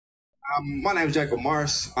My name is Jacob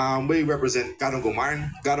Morris. We represent Gadungu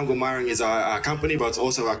Maring. Gadungu Maring is our company, but it's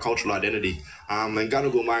also our cultural identity. And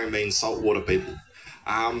Gadungu Maring means saltwater people.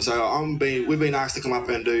 We've been asked to come up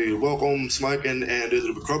and do welcome, smoke, and do a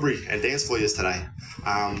little bit of corroboree and dance for you today.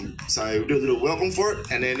 So we'll do a little welcome for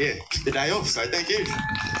it, and then kick the day off. So thank you.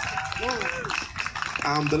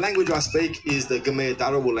 The language I speak is the Khmer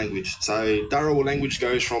Dharawal language. So Dharawal language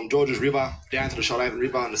goes from Georges River down to the Shoalhaven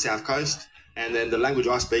River on the south coast. And then the language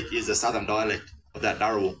I speak is the southern dialect of that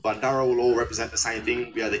Dharawal. But Dharawal all represent the same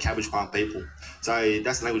thing. We are the cabbage palm people. So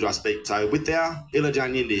that's the language I speak. So with our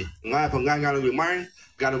Ilajan Yindi, Ngai Pangangangu Maring,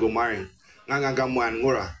 Ganugu Maring, Ngangangamwan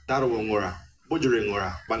Ngura, Dharawal Ngura, Budjuri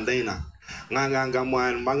Ngura, Bundeena,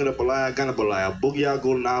 Ngangangamwan Manganapalaya, Ganapalaya, Bugia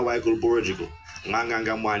Gul Nawai Gul Burajigu,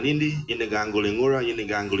 Ngangangamwan Yindi, Yiniganguli Ngura,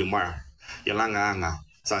 Yiniganguli Mara, Yalanga Anga.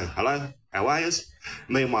 So hello. How are you?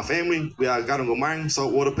 Me and my family, we are Gadungu Maring,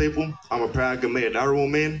 saltwater people. I'm a proud Khmer Dharawal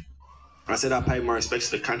man. I said I pay my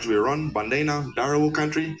respects to the country we're on, Bundeena, Dharawal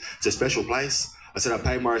country. It's a special place. I said I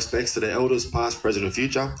pay my respects to the elders, past, present, and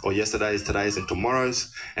future, or yesterday's, today's, and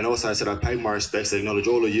tomorrow's. And also I said I pay my respects to acknowledge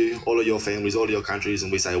all of you, all of your families, all of your countries,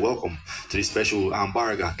 and we say welcome to this special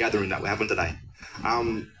Baraga gathering that we're having today.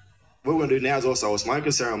 What we're going to do now is also a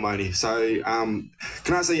smoking ceremony. So can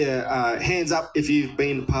I see hands up if you've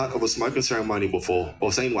been part of a smoking ceremony before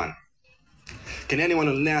or seen one? Can anyone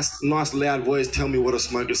in a nice loud voice tell me what a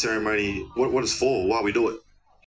smoking ceremony, what it's for, why we do it?